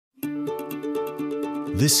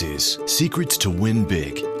This is Secrets to Win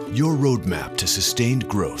Big, your roadmap to sustained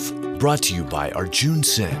growth. Brought to you by Arjun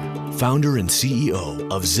Sen, founder and CEO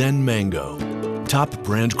of Zen Mango, top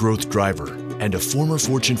brand growth driver, and a former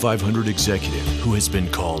Fortune 500 executive who has been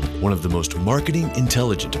called one of the most marketing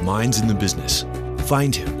intelligent minds in the business.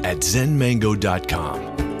 Find him at zenmango.com.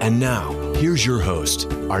 And now, here's your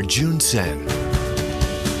host, Arjun Sen.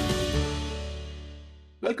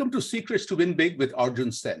 Welcome to Secrets to Win Big with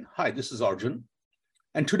Arjun Sen. Hi, this is Arjun.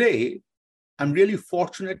 And today, I'm really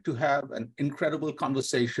fortunate to have an incredible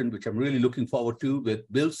conversation, which I'm really looking forward to, with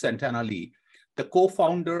Bill Santana Li, the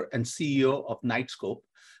co-founder and CEO of Knightscope,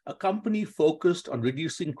 a company focused on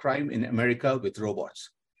reducing crime in America with robots.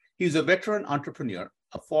 He's a veteran entrepreneur,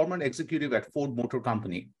 a former executive at Ford Motor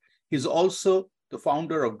Company. He's also the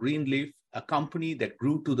founder of Greenleaf, a company that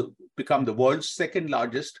grew to become the world's second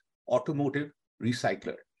largest automotive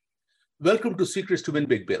recycler. Welcome to Secrets to Win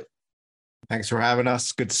Big, Bill. Thanks for having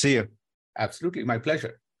us. Good to see you. Absolutely, my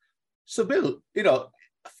pleasure. So, Bill,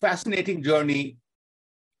 fascinating journey,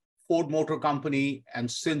 Ford Motor Company, and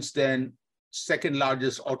since then, second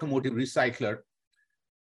largest automotive recycler.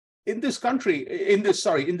 In this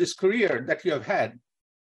career that you have had,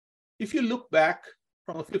 if you look back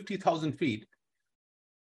from 50,000 feet,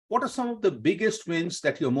 what are some of the biggest wins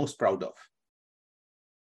that you're most proud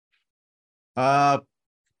of?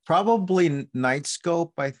 Probably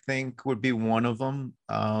Knightscope, I think, would be one of them.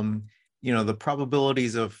 The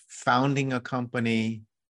probabilities of founding a company,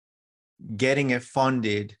 getting it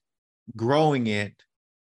funded, growing it,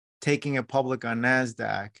 taking it public on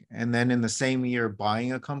NASDAQ, and then in the same year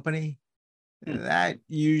buying a company, that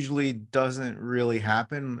usually doesn't really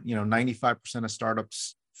happen. 95% of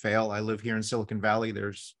startups fail. I live here in Silicon Valley.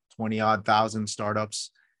 There's 20-odd thousand startups,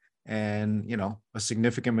 and a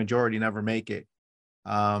significant majority never make it.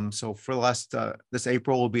 So for the last, this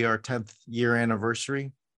April will be our 10th year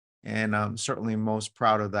anniversary, and I'm certainly most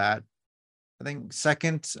proud of that. I think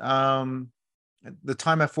second, the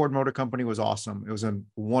time at Ford Motor Company was awesome. It was a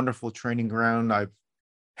wonderful training ground.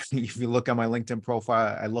 If you look at my LinkedIn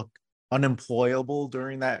profile, I look unemployable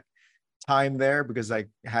during that time there because I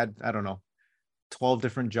had, 12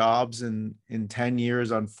 different jobs in 10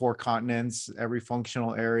 years on 4 continents, every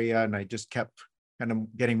functional area. And I just kept kind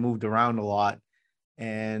of getting moved around a lot.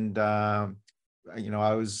 And, I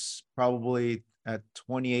was probably at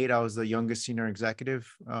 28, I was the youngest senior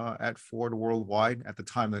executive at Ford worldwide. At the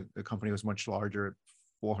time, the company was much larger at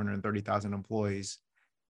 430,000 employees.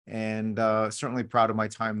 And certainly proud of my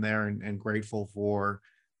time there and grateful for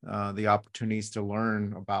the opportunities to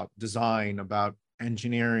learn about design, about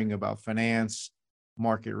engineering, about finance,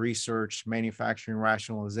 market research, manufacturing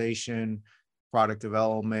rationalization, product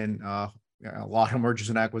development, a lot of mergers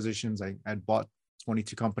and acquisitions. I had bought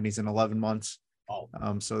 22 companies in 11 months. Oh.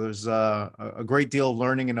 So there's a great deal of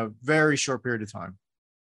learning in a very short period of time.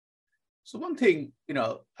 So one thing,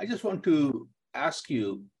 I just want to ask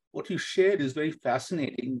you, what you shared is very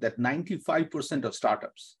fascinating, that 95% of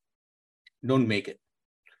startups don't make it.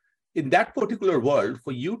 In that particular world,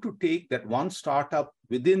 for you to take that one startup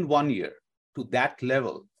within 1 year to that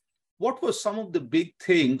level, what were some of the big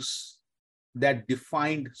things that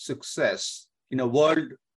defined success in a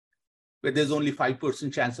world where there's only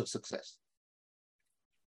 5% chance of success?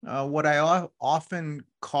 What I often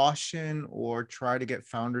caution or try to get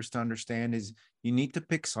founders to understand is you need to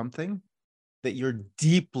pick something that you're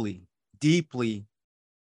deeply, deeply,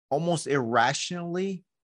 almost irrationally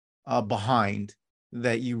behind,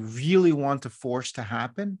 that you really want to force to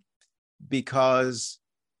happen, because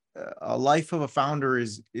a life of a founder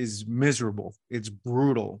is miserable. It's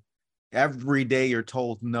brutal. Every day you're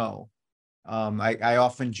told no. I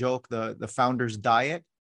often joke the founder's diet.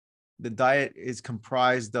 The diet is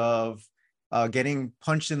comprised of getting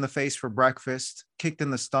punched in the face for breakfast, kicked in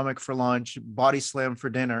the stomach for lunch, body slammed for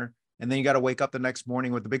dinner, and then you got to wake up the next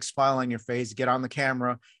morning with a big smile on your face, get on the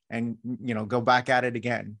camera, and go back at it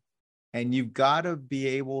again. And you've got to be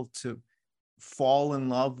able to fall in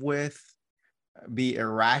love with, be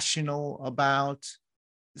irrational about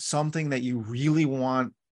something that you really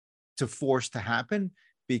want to force to happen,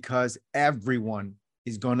 because everyone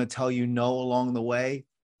is going to tell you no along the way.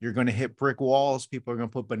 You're going to hit brick walls. People are going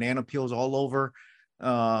to put banana peels all over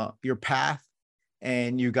your path.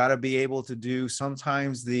 And you got to be able to do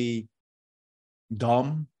sometimes the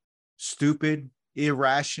dumb, stupid,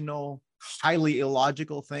 irrational, highly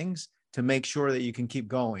illogical things to make sure that you can keep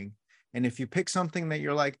going. And if you pick something that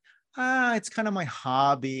you're like, it's kind of my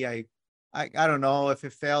hobby, I don't know, if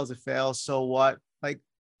it fails, it fails. So what? Like,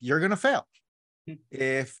 you're going to fail.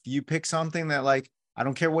 If you pick something that, like, I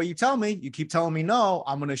don't care what you tell me, you keep telling me no,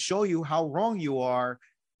 I'm going to show you how wrong you are.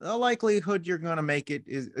 the likelihood you're going to make it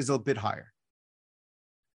is a bit higher.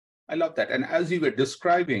 I love that. And as you were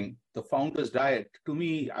describing the founder's diet, to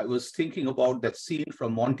me, I was thinking about that scene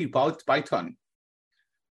from Monty Python,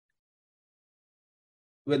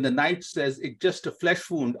 when the knight says it's just a flesh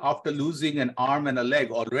wound after losing an arm and a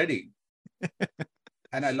leg already.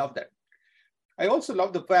 And I love that. I also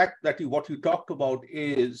love the fact that what you talked about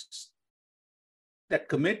is that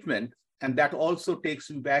commitment. And that also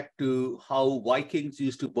takes me back to how Vikings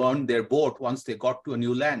used to burn their boat once they got to a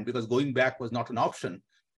new land, because going back was not an option.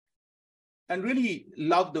 And really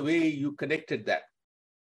love the way you connected that.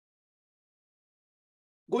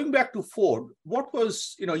 Going back to Ford, what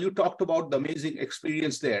was, you talked about the amazing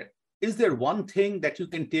experience there. Is there one thing that you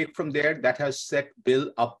can take from there that has set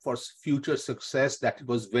Bill up for future success that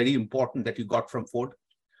was very important that you got from Ford?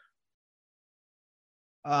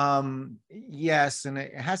 Yes, and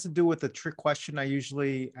it has to do with the trick question I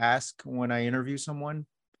usually ask when I interview someone.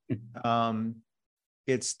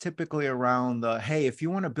 It's typically around the, hey, if you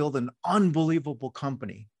want to build an unbelievable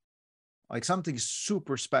company, like something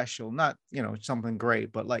super special, not, something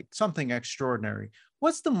great, but like something extraordinary,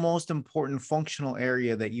 what's the most important functional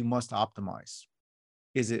area that you must optimize?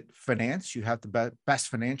 Is it finance? You have the best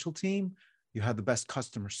financial team. You have the best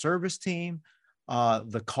customer service team.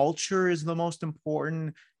 The culture is the most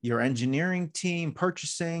important. Your engineering team,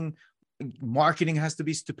 purchasing, marketing has to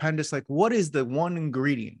be stupendous. Like, what is the one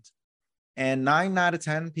ingredient? And 9 out of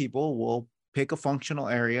 10 people will pick a functional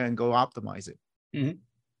area and go optimize it. Mm-hmm.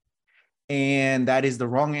 And that is the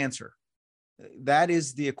wrong answer. That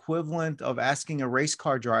is the equivalent of asking a race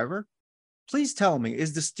car driver, please tell me,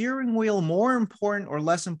 is the steering wheel more important or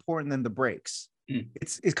less important than the brakes? Mm.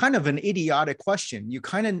 It's kind of an idiotic question. You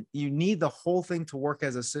need the whole thing to work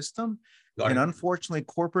as a system. And unfortunately,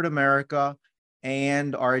 corporate America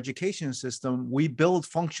and our education system, we build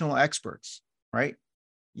functional experts, right?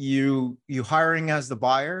 You hiring as the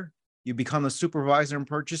buyer, you become the supervisor in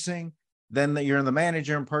purchasing, then you're the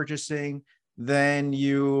manager in purchasing, then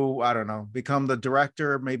you, become the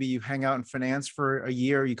director. Maybe you hang out in finance for a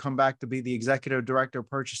year. You come back to be the executive director of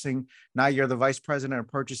purchasing. Now you're the vice president of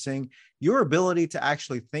purchasing. Your ability to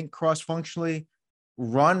actually think cross-functionally,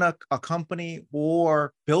 run a company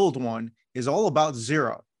or build one is all about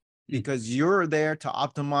zero, because you're there to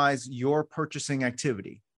optimize your purchasing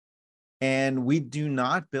activity. And we do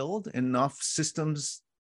not build enough systems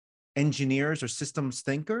engineers or systems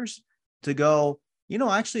thinkers to go,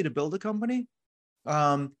 actually to build a company,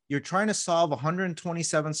 you're trying to solve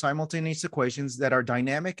 127 simultaneous equations that are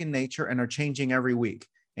dynamic in nature and are changing every week.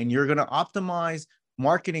 And you're going to optimize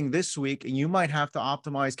marketing this week, and you might have to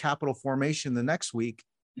optimize capital formation the next week,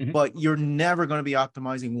 but you're never going to be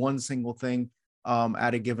optimizing one single thing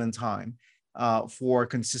at a given time for a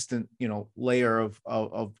consistent, layer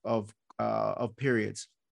of periods.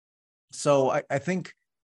 So I think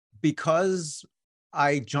because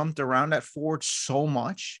I jumped around at Ford so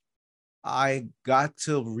much, I got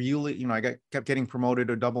to really, kept getting promoted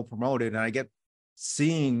or double promoted, and I get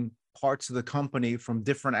seeing parts of the company from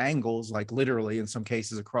different angles, like literally in some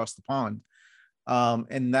cases across the pond.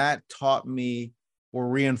 And that taught me or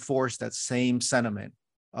reinforced that same sentiment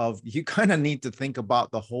of you kind of need to think about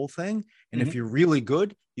the whole thing. And if you're really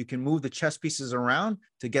good, you can move the chess pieces around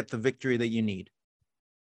to get the victory that you need.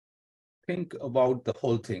 Think about the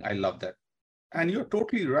whole thing. I love that. And you're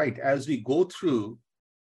totally right. As we go through,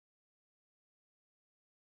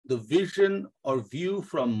 the vision or view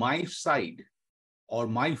from my side or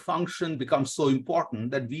my function becomes so important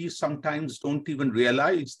that we sometimes don't even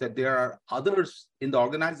realize that there are others in the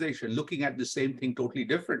organization looking at the same thing totally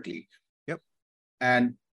differently. Yep.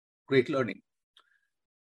 And great learning.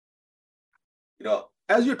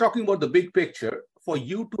 As you're talking about the big picture, for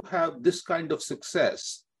you to have this kind of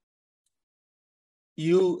success,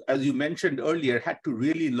 you, as you mentioned earlier, had to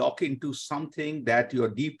really lock into something that you're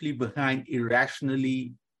deeply behind,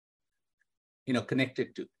 irrationally,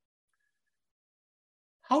 connected to.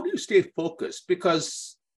 How do you stay focused?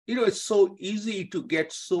 Because, it's so easy to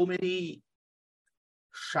get so many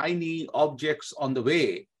shiny objects on the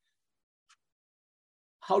way.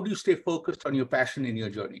 How do you stay focused on your passion in your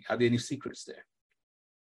journey? Are there any secrets there?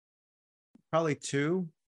 Probably two.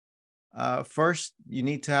 First, you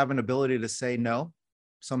need to have an ability to say no,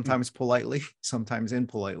 sometimes politely, sometimes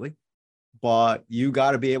impolitely, but you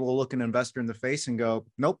got to be able to look an investor in the face and go,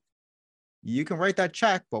 nope, you can write that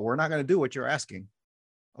check, but we're not going to do what you're asking.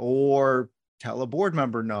 Or tell a board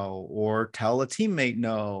member no, or tell a teammate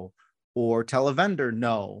no, or tell a vendor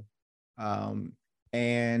no.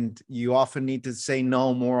 And you often need to say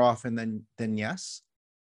no more often than yes.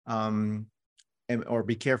 Or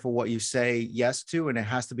be careful what you say yes to, and it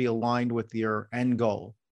has to be aligned with your end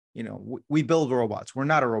goal. we build robots. We're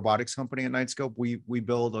not a robotics company at Knightscope. We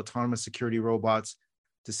build autonomous security robots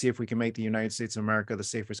to see if we can make the United States of America the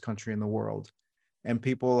safest country in the world. And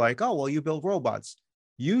people are like, oh, well, you build robots.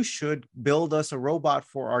 You should build us a robot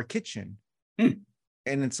for our kitchen. And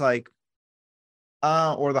it's like,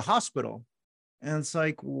 or the hospital. And it's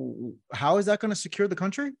like, how is that going to secure the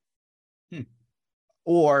country?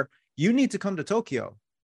 Or you need to come to Tokyo.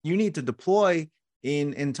 You need to deploy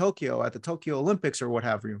in Tokyo at the Tokyo Olympics or what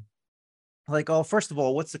have you. Like, oh, first of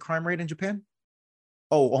all, what's the crime rate in Japan?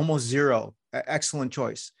 Oh, almost zero. Excellent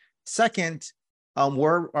choice. Second,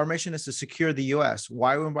 our mission is to secure the US.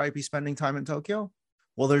 Why would I be spending time in Tokyo?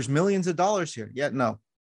 Well, there's millions of dollars here. Yeah, no.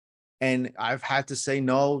 And I've had to say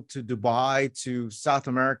no to Dubai, to South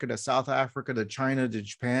America, to South Africa, to China, to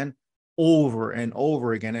Japan over and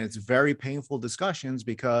over again. And it's very painful discussions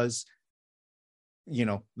because,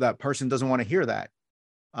 that person doesn't want to hear that.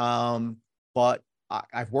 But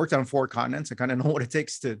I've worked on 4 continents. I kind of know what it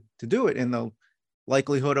takes to do it. And the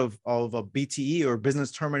likelihood of a BTE or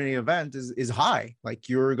business terminating event is high. Like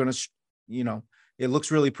you're going to, it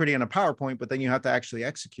looks really pretty on a PowerPoint, but then you have to actually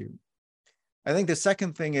execute. I think the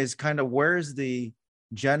second thing is kind of where's the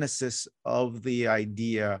genesis of the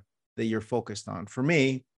idea that you're focused on? For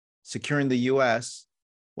me, securing the US,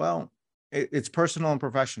 well, it's personal and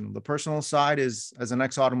professional. The personal side is, as an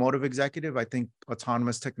ex-automotive executive, I think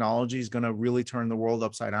autonomous technology is going to really turn the world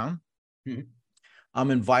upside down.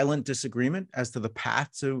 I'm in violent disagreement as to the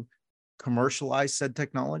path to commercialize said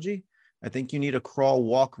technology. I think you need a crawl,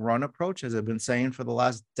 walk, run approach, as I've been saying for the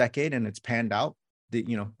last decade, and it's panned out.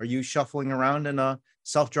 Are you shuffling around in a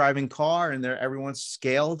self-driving car and everyone's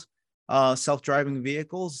scaled self-driving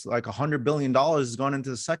vehicles? Like $100 billion has gone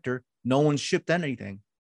into the sector. No one's shipped anything.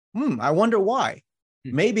 I wonder why.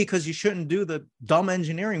 Maybe because you shouldn't do the dumb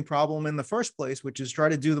engineering problem in the first place, which is try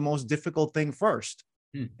to do the most difficult thing first.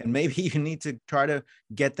 And maybe you need to try to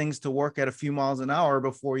get things to work at a few miles an hour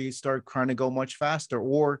before you start trying to go much faster,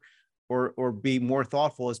 or be more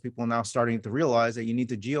thoughtful, as people are now starting to realize that you need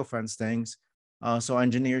to geofence things so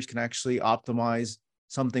engineers can actually optimize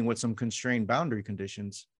something with some constrained boundary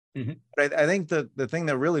conditions. But I think the thing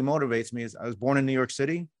that really motivates me is I was born in New York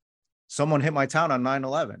City. Someone hit my town on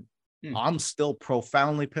 9/11. I'm still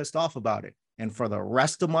profoundly pissed off about it. And for the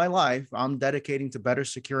rest of my life, I'm dedicating to better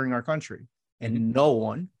securing our country. And no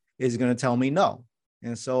one is going to tell me no.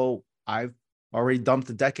 And so I've already dumped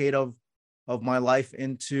a decade of my life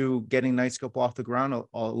into getting Knightscope off the ground,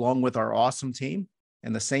 along with our awesome team.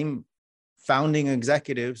 And the same founding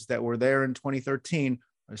executives that were there in 2013,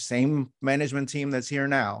 the same management team that's here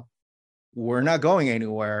now. We're not going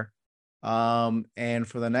anywhere. And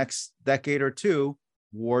for the next decade or two,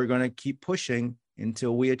 we're going to keep pushing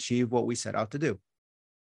until we achieve what we set out to do.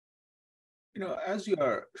 As you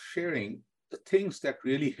are sharing, the things that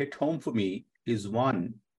really hit home for me is,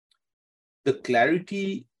 one, the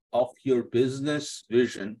clarity of your business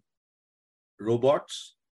vision,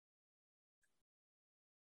 robots,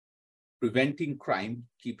 preventing crime,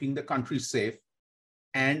 keeping the country safe,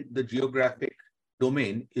 and the geographic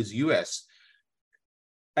domain is US.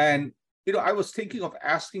 And, I was thinking of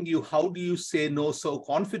asking you, how do you say no so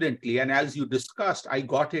confidently? And as you discussed, I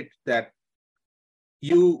got it that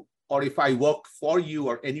you, or if I work for you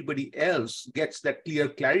or anybody else, gets that clear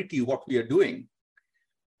clarity what we are doing.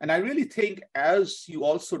 And I really think, as you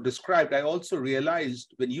also described, I also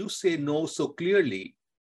realized when you say no so clearly,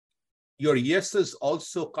 your yeses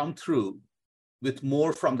also come through with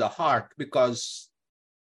more from the heart, because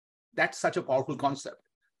that's such a powerful concept.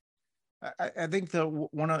 I think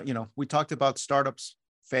we talked about startups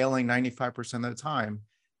failing 95% of the time.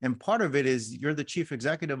 And part of it is you're the chief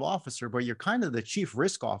executive officer, but you're kind of the chief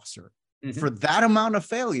risk officer. For that amount of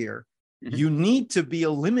failure, you need to be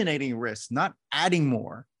eliminating risks, not adding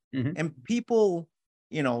more. And people,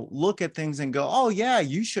 look at things and go, oh yeah,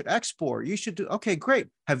 you should export. You should do, okay, great.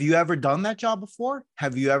 Have you ever done that job before?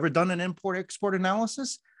 Have you ever done an import-export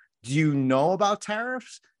analysis? Do you know about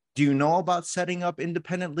tariffs? Do you know about setting up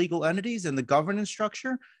independent legal entities and the governance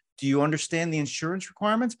structure? Do you understand the insurance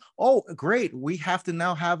requirements? Oh, great. We have to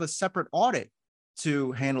now have a separate audit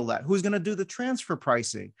to handle that. Who's going to do the transfer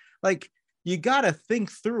pricing? Like, you got to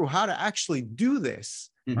think through how to actually do this,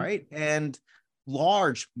 right? And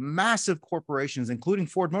large, massive corporations, including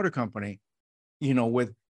Ford Motor Company,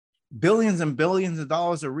 with billions and billions of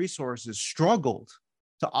dollars of resources, struggled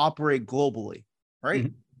to operate globally,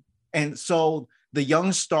 right? And so the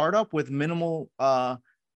young startup with minimal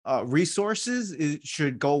resources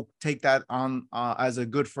should go take that on as a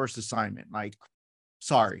good first assignment. Like,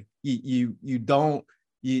 sorry, you don't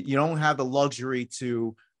have the luxury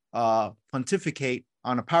to pontificate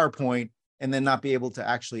on a PowerPoint and then not be able to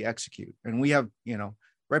actually execute. And we have,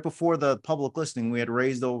 right before the public listing, we had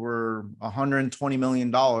raised over $120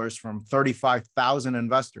 million from 35,000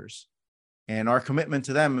 investors. And our commitment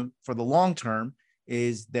to them for the long term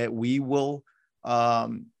is that we will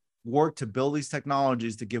work to build these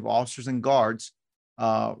technologies to give officers and guards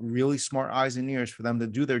really smart eyes and ears for them to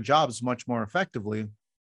do their jobs much more effectively.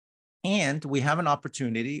 And we have an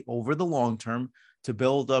opportunity over the long term to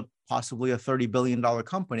build up possibly a $30 billion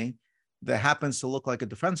company that happens to look like a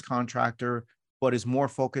defense contractor, but is more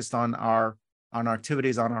focused on our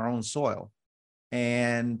activities on our own soil.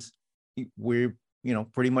 And we're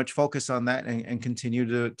pretty much focused on that and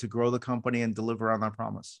continue to grow the company and deliver on our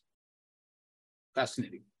promise.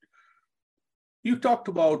 Fascinating. You talked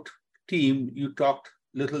about team. You talked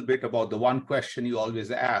a little bit about the one question you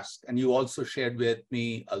always ask, and you also shared with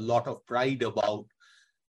me a lot of pride about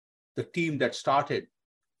the team that started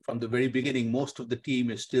from the very beginning. Most of the team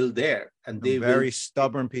is still there, and they very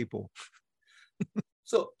stubborn people.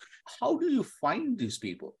 So how do you find these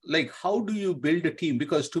people? Like, how do you build a team?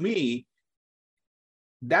 Because to me,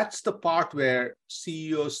 that's the part where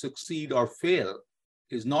CEOs succeed or fail,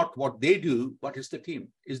 is not what they do, but it's the team.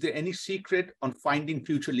 Is there any secret on finding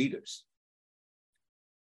future leaders?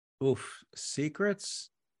 Oof, secrets?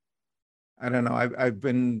 I don't know. I've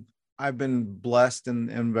been blessed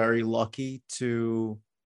and very lucky to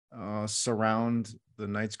surround the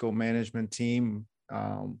Knightscope management team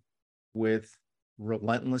with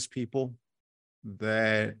relentless people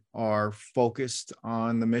that are focused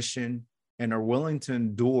on the mission and are willing to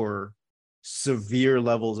endure severe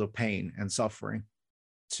levels of pain and suffering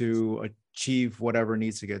to achieve whatever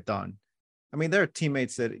needs to get done. I mean, there are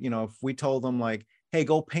teammates that, if we told them like, hey,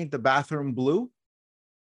 go paint the bathroom blue,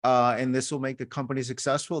 and this will make the company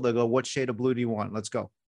successful, they'll go, what shade of blue do you want? Let's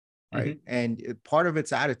go. Right. Mm-hmm. And part of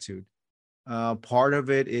it's attitude. Part of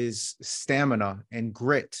it is stamina and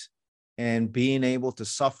grit and being able to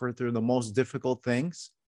suffer through the most difficult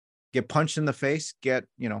things, get punched in the face, get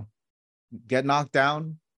knocked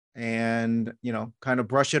down and, kind of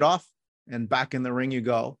brush it off, and back in the ring you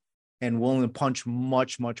go, and willing to punch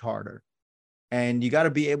much, much harder. And you got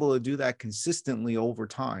to be able to do that consistently over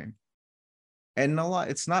time. And a lot,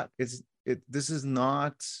 this is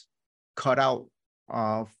not cut out.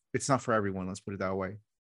 It's not for everyone. Let's put it that way.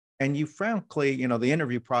 And you frankly, the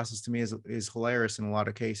interview process to me is hilarious in a lot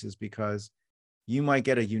of cases, because you might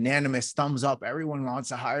get a unanimous thumbs up. Everyone wants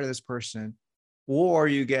to hire this person. Or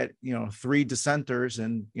you get, 3 dissenters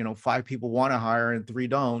and, 5 people want to hire and 3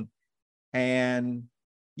 don't. And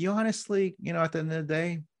you honestly, at the end of the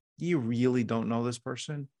day, you really don't know this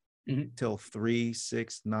person till 3,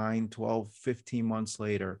 6, 9, 12, 15 months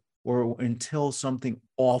later, or until something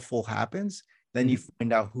awful happens, then you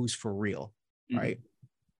find out who's for real, right?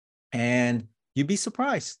 And you'd be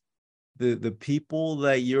surprised. The people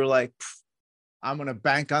that you're like, I'm going to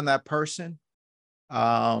bank on that person,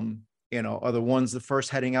 are the ones the first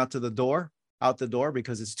heading out the door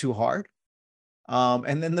because it's too hard.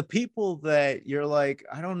 And then the people that you're like,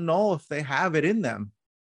 I don't know if they have it in them,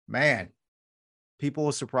 man, people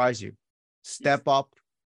will surprise you. Step up.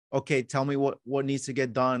 Okay, tell me what needs to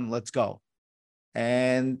get done. Let's go.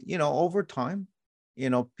 And, over time,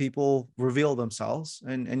 people reveal themselves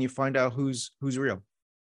and you find out who's real.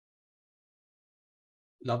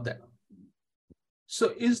 Love that.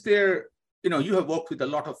 So is there, you have worked with a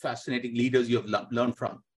lot of fascinating leaders you have learned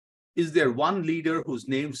from. Is there one leader whose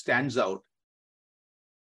name stands out,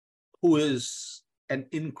 who has an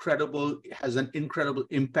incredible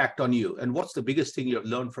impact on you? And what's the biggest thing you have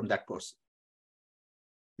learned from that person?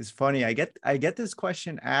 It's funny. I get this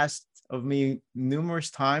question asked of me numerous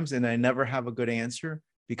times, and I never have a good answer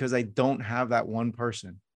because I don't have that one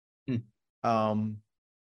person.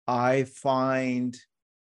 I find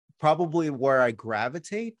probably where I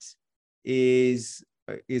gravitate is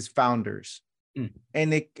founders.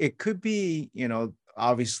 And it could be,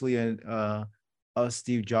 obviously a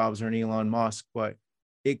Steve Jobs or an Elon Musk, but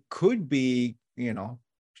it could be,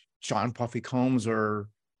 Sean Puffy Combs or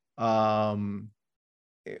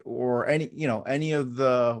any of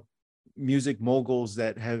the music moguls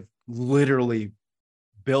that have literally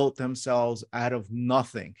built themselves out of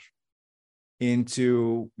nothing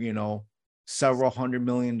into, several $100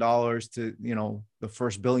 million to, the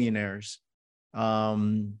first billionaires, out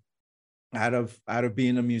of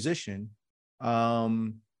being a musician.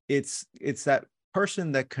 It's that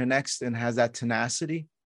person that connects and has that tenacity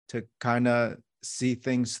to kind of see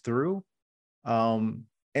things through. And,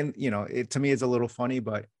 to me, it's a little funny,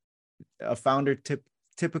 but a founder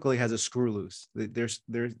typically has a screw loose. There's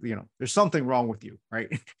something wrong with you, right?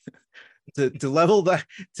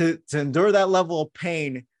 to endure that level of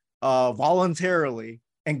pain voluntarily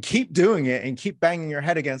and keep doing it and keep banging your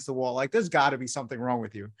head against the wall, like there's got to be something wrong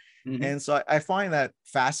with you. Mm-hmm. And so I find that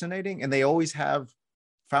fascinating. And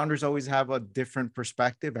founders always have a different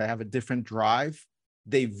perspective. They have a different drive.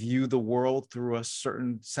 They view the world through a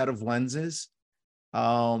certain set of lenses.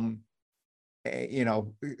 You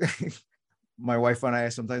know, my wife and I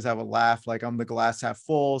sometimes have a laugh, like I'm the glass half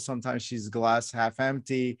full. Sometimes she's glass half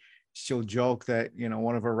empty. She'll joke that, you know,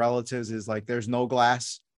 one of her relatives is like, there's no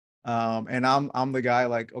glass. And I'm the guy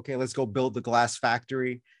like, okay, let's go build the glass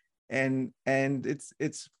factory. And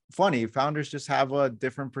it's funny. Founders just have a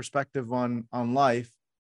different perspective on life.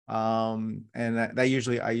 And I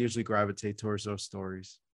usually gravitate towards those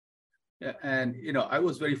stories. Yeah, and you know, I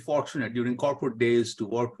was very fortunate during corporate days to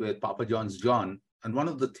work with Papa John's John. And one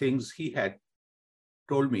of the things he had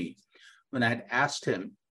told me when I had asked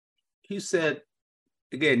him, he said,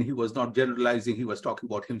 again, he was not generalizing, he was talking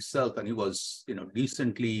about himself, and he was, you know,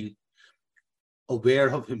 decently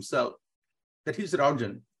aware of himself, that he said,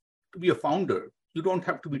 Arjun, to be a founder, you don't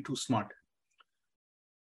have to be too smart.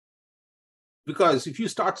 Because if you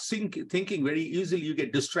start thinking very easily, you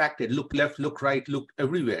get distracted, look left, look right, look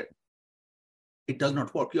everywhere. It does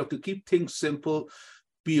not work. You have to keep things simple,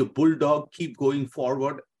 be a bulldog, keep going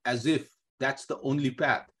forward as if that's the only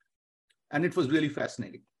path. And it was really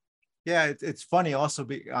fascinating. Yeah, it's funny also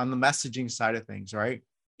on the messaging side of things, right?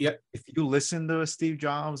 Yeah. If you listen to a Steve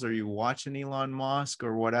Jobs or you watch an Elon Musk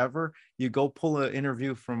or whatever, you go pull an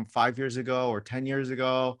interview from 5 years ago or 10 years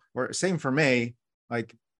ago, or same for me,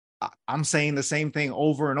 like I'm saying the same thing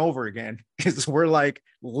over and over again, because we're like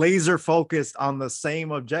laser focused on the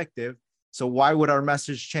same objective. So why would our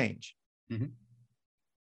message change? Mm-hmm.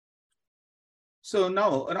 So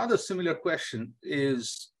now another similar question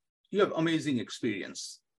is, you have amazing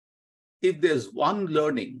experience. If there's one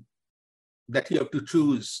learning that you have to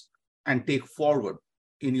choose and take forward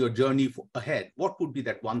in your journey ahead, what would be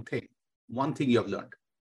that one thing you have learned?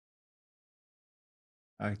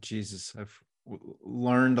 Jesus, I've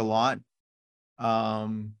learned a lot.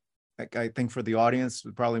 I think for the audience,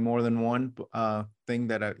 probably more than one thing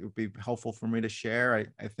that it would be helpful for me to share.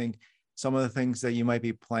 I think some of the things that you might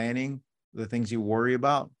be planning, the things you worry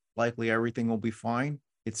about, likely everything will be fine.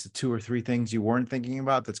 It's the 2 or 3 things you weren't thinking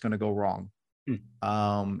about that's going to go wrong.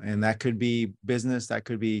 And that could be business, that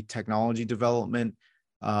could be technology development.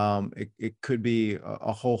 It could be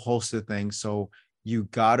a whole host of things. So you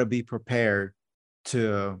got to be prepared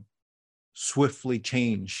to swiftly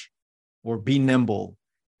change or be nimble.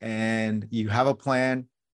 And you have a plan.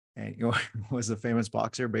 And you know, was a famous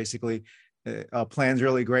boxer, basically, a plan's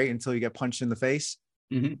really great until you get punched in the face.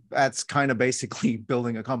 Mm-hmm. That's kind of basically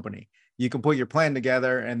building a company. You can put your plan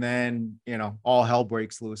together and then, you know, all hell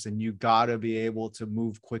breaks loose, and you got to be able to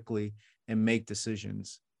move quickly and make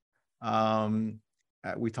decisions.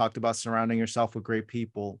 We talked about surrounding yourself with great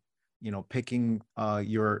people, you know, picking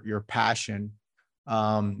your passion,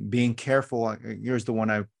 being careful. Here's the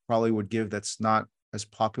one I probably would give that's not as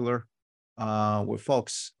popular with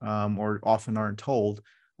folks, or often aren't told.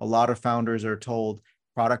 A lot of founders are told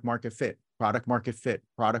product market fit, product market fit,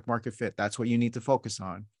 product market fit. That's what you need to focus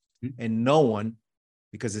on. Mm-hmm. And no one,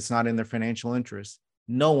 because it's not in their financial interest,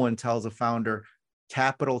 no one tells a founder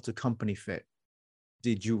capital to company fit.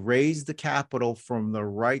 Did you raise the capital from the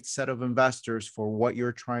right set of investors for what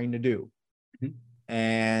you're trying to do? Mm-hmm.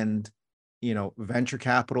 And, you know, venture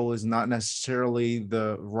capital is not necessarily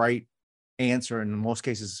the right answer. In most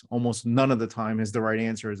cases, almost none of the time is the right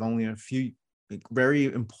answer. There's only a few very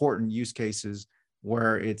important use cases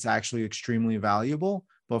where it's actually extremely valuable.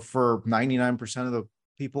 But for 99% of the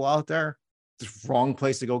people out there, it's the wrong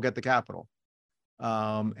place to go get the capital.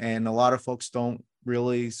 And a lot of folks don't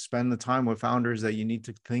really spend the time with founders that you need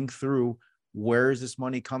to think through, where is this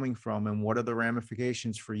money coming from and what are the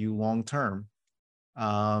ramifications for you long term?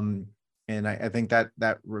 And I think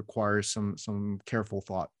that requires some careful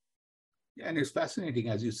thought. Yeah, and it's fascinating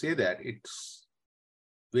as you say that. It's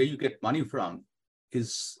where you get money from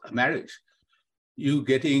is a marriage. You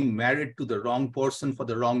getting married to the wrong person for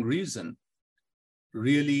the wrong reason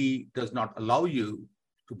really does not allow you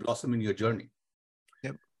to blossom in your journey.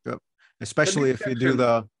 Yep. Especially if you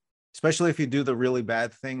do the really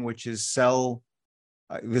bad thing, which is sell.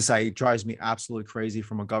 This drives me absolutely crazy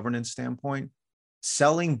from a governance standpoint.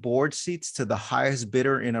 Selling board seats to the highest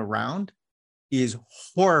bidder in a round is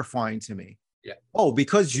horrifying to me. Yeah. Oh,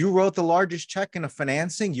 because you wrote the largest check in a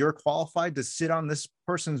financing, you're qualified to sit on this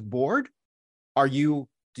person's board? Are you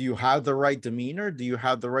do you have the right demeanor? Do you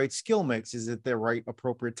have the right skill mix? Is it the right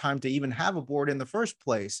appropriate time to even have a board in the first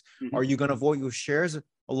place? Mm-hmm. Are you going to vote your shares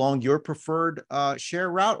along your preferred share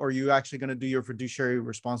route, or are you actually going to do your fiduciary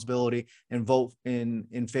responsibility and vote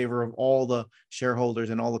in favor of all the shareholders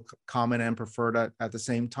and all the common and preferred at the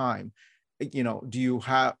same time? You know,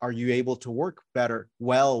 are you able to work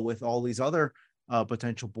well with all these other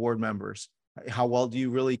potential board members? How well do you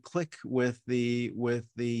really click with the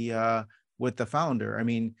founder? I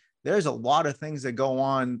mean, there's a lot of things that go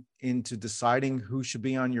on into deciding who should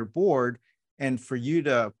be on your board, and for you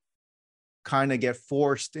to kind of get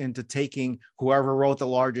forced into taking whoever wrote the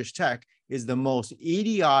largest check is the most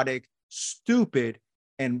idiotic, stupid,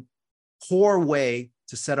 and poor way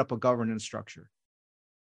to set up a governance structure.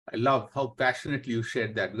 I love how passionately you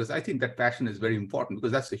shared that, because I think that passion is very important,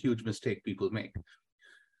 because that's a huge mistake people make.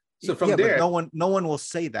 So from there, but no one will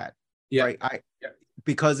say that, right?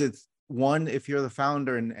 Because it's one, if you're the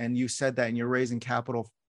founder and you said that and you're raising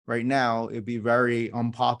capital right now, it'd be very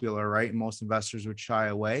unpopular, right? Most investors would shy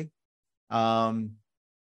away. So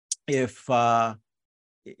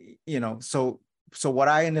what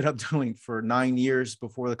I ended up doing for 9 years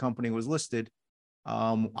before the company was listed,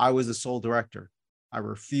 I was the sole director. I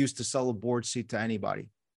refused to sell a board seat to anybody.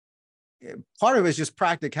 Part of it is just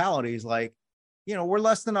practicalities. Like, you know, we're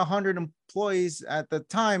less than 100 employees at the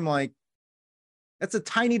time. Like, that's a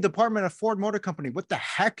tiny department of Ford Motor Company. What the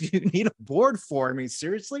heck do you need a board for? I mean,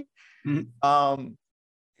 seriously? Mm-hmm.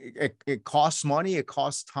 It costs money, it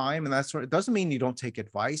costs time, and that sort of, it doesn't mean you don't take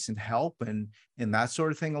advice and help and that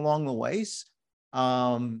sort of thing along the ways.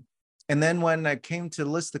 And then when I came to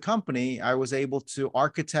list the company, I was able to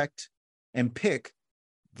architect and pick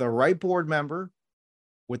the right board member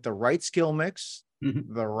with the right skill mix,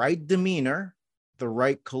 mm-hmm. the right demeanor, the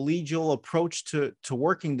right collegial approach to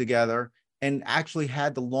working together, and actually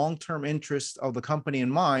had the long-term interest of the company in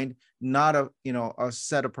mind, not a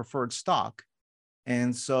set of preferred stock.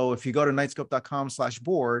 And so if you go to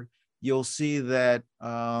Knightscope.com/board, you'll see that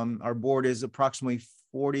our board is approximately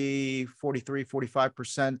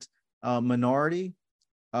 45% minority,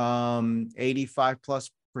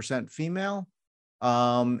 85+% female.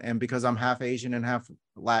 And because I'm half Asian and half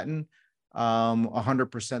Latin,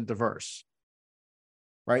 100% diverse,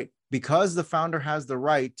 right? Because the founder has the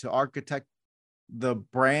right to architect the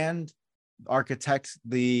brand, architect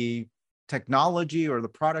the technology or the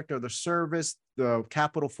product or the service, the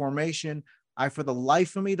capital formation. I, for the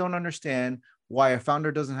life of me, don't understand why a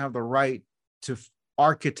founder doesn't have the right to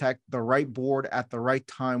architect the right board at the right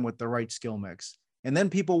time with the right skill mix. And then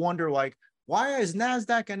people wonder, like, why is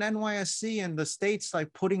NASDAQ and NYSE and the states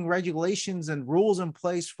like putting regulations and rules in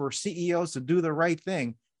place for CEOs to do the right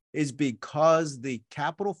thing? Is because the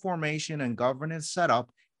capital formation and governance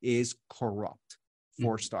setup is corrupt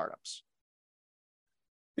for startups.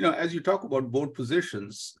 You know, as you talk about board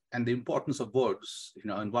positions and the importance of boards, you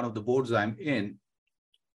know, in one of the boards I'm in,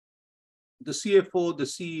 the CFO, the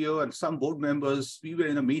CEO, and some board members, we were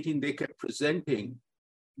in a meeting, they kept presenting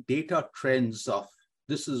data trends of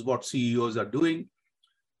this is what CEOs are doing.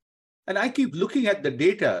 And I keep looking at the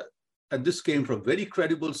data, and this came from very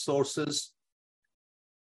credible sources.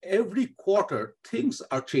 Every quarter, things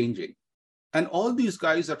are changing. And all these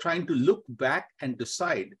guys are trying to look back and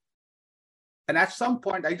decide. And at some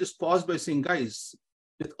point, I just paused by saying, guys,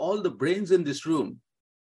 with all the brains in this room,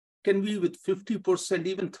 can we, with 50%,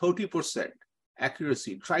 even 30%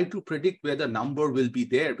 accuracy, try to predict where the number will be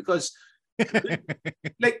there? Because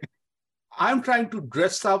like, I'm trying to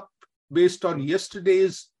dress up based on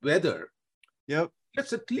yesterday's weather. Yep.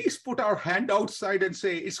 Let's at least put our hand outside and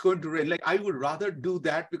say it's going to rain. Like, I would rather do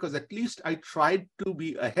that, because at least I tried to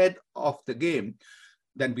be ahead of the game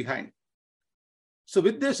than behind. So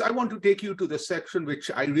with this, I want to take you to the section which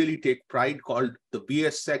I really take pride, called the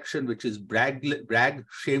BS section, which is brag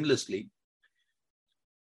shamelessly.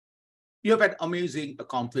 You have had amazing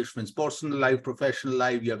accomplishments, personal life, professional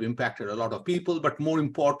life. You have impacted a lot of people, but more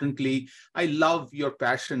importantly, I love your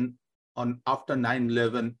passion on after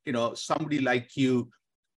 9/11, you know, somebody like you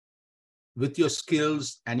with your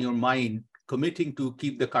skills and your mind committing to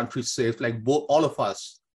keep the country safe, like all of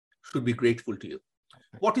us should be grateful to you.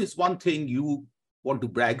 What is one thing you want to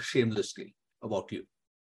brag shamelessly about you?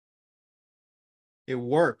 It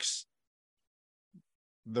works.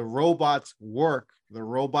 The robots work. The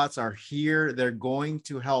robots are here. They're going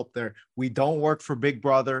to help. We don't work for Big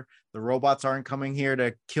Brother. The robots aren't coming here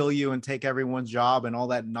to kill you and take everyone's job and all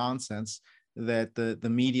that nonsense that the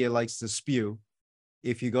media likes to spew.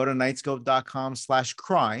 If you go to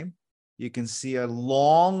Knightscope.com/crime, you can see a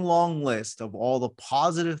long, long list of all the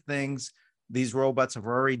positive things these robots have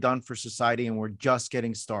already done for society, and we're just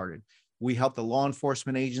getting started. We helped a law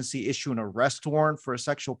enforcement agency issue an arrest warrant for a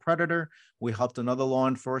sexual predator. We helped another law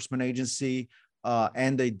enforcement agency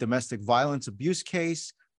end a domestic violence abuse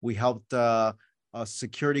case. We helped a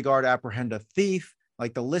security guard apprehend a thief.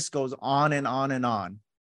 Like the list goes on and on and on.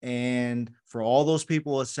 And for all those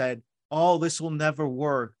people who said, oh, this will never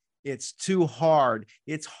work. It's too hard.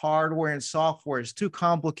 It's hardware and software. It's too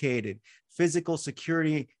complicated. Physical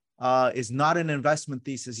security is not an investment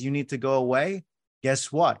thesis. You need to go away.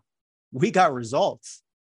 Guess what? We got results,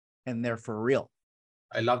 and they're for real.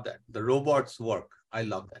 I love that. The robots work. I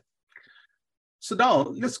love that. So now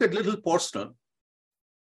let's get a little personal.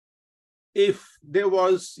 If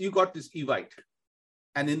you got this Evite,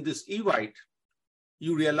 and in this Evite,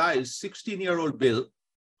 you realize 16-year-old Bill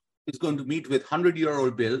is going to meet with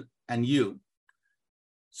 100-year-old Bill and you.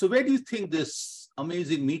 So where do you think this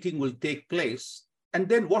amazing meeting will take place? And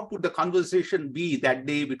then what would the conversation be that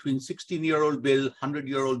day between 16-year-old Bill,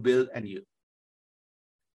 100-year-old Bill, and you?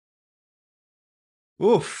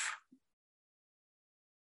 Oof.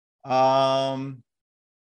 At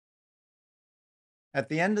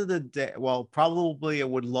the end of the day, well, probably I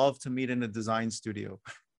would love to meet in a design studio.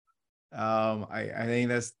 I think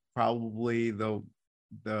that's probably the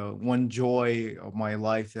one joy of my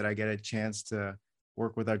life, that I get a chance to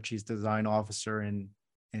work with our chief design officer and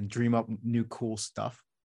dream up new cool stuff.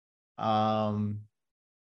 But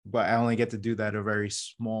I only get to do that a very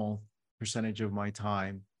small percentage of my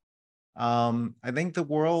time. I think the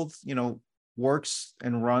world, works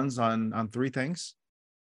and runs on three things.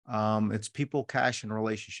 It's people, cash, and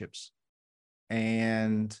relationships.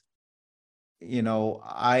 And,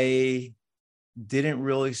 I didn't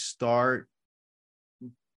really start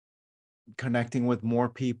connecting with more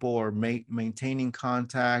people or maintaining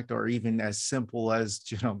contact, or even as simple as,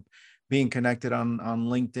 being connected on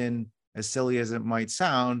LinkedIn, as silly as it might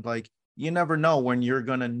sound. Like, you never know when you're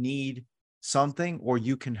going to need something, or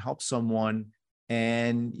you can help someone,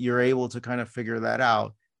 and you're able to kind of figure that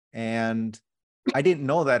out. And I didn't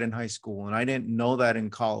know that in high school, and I didn't know that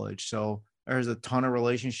in college. So there's a ton of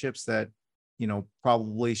relationships that,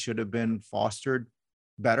 probably should have been fostered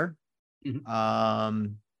better. Mm-hmm.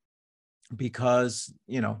 Because,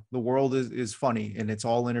 the world is funny, and it's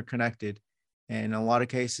all interconnected. And in a lot of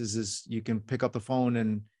cases is you can pick up the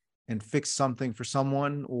phone and fix something for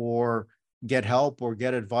someone, or get help, or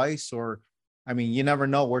get advice, or, you never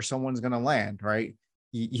know where someone's going to land, right?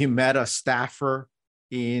 You met a staffer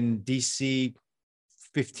in DC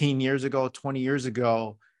 15 years ago, 20 years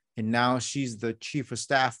ago, and now she's the chief of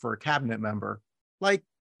staff for a cabinet member. Like,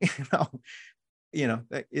 it's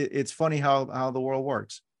funny how the world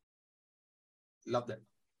works. Love that.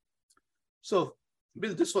 So,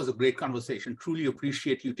 Bill, this was a great conversation. Truly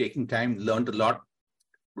appreciate you taking time, learned a lot,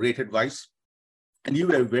 great advice. And you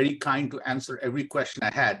were very kind to answer every question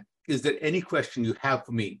I had. Is there any question you have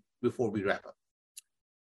for me before we wrap up?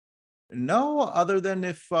 No, other than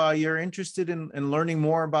if you're interested in learning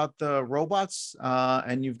more about the robots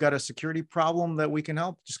and you've got a security problem that we can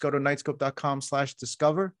help, just go to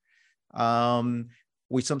Knightscope.com/discover.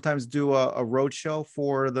 We sometimes do a roadshow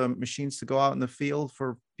for the machines to go out in the field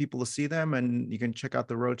for people to see them, and you can check out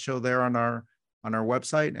the roadshow there on our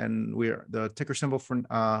website. And the ticker symbol for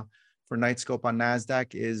Knightscope on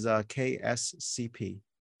NASDAQ is KSCP.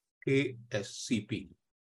 KSCP.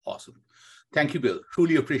 Awesome. Thank you, Bill.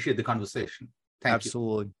 Truly appreciate the conversation. Thank you.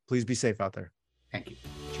 Absolutely. Please be safe out there. Thank you.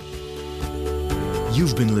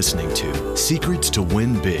 You've been listening to Secrets to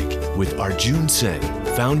Win Big with Arjun Sen,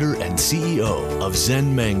 founder and CEO of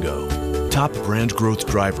Zen Mango, top brand growth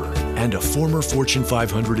driver, and a former Fortune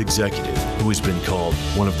 500 executive who has been called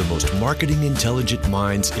one of the most marketing intelligent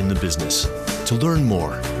minds in the business. To learn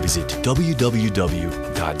more, visit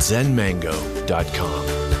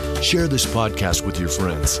www.zenmango.com. Share this podcast with your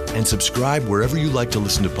friends and subscribe wherever you like to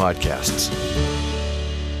listen to podcasts.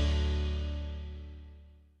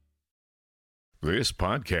 This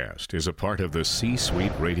podcast is a part of the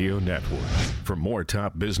C-Suite Radio Network. For more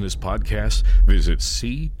top business podcasts, visit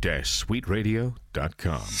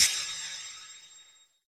c-suiteradio.com.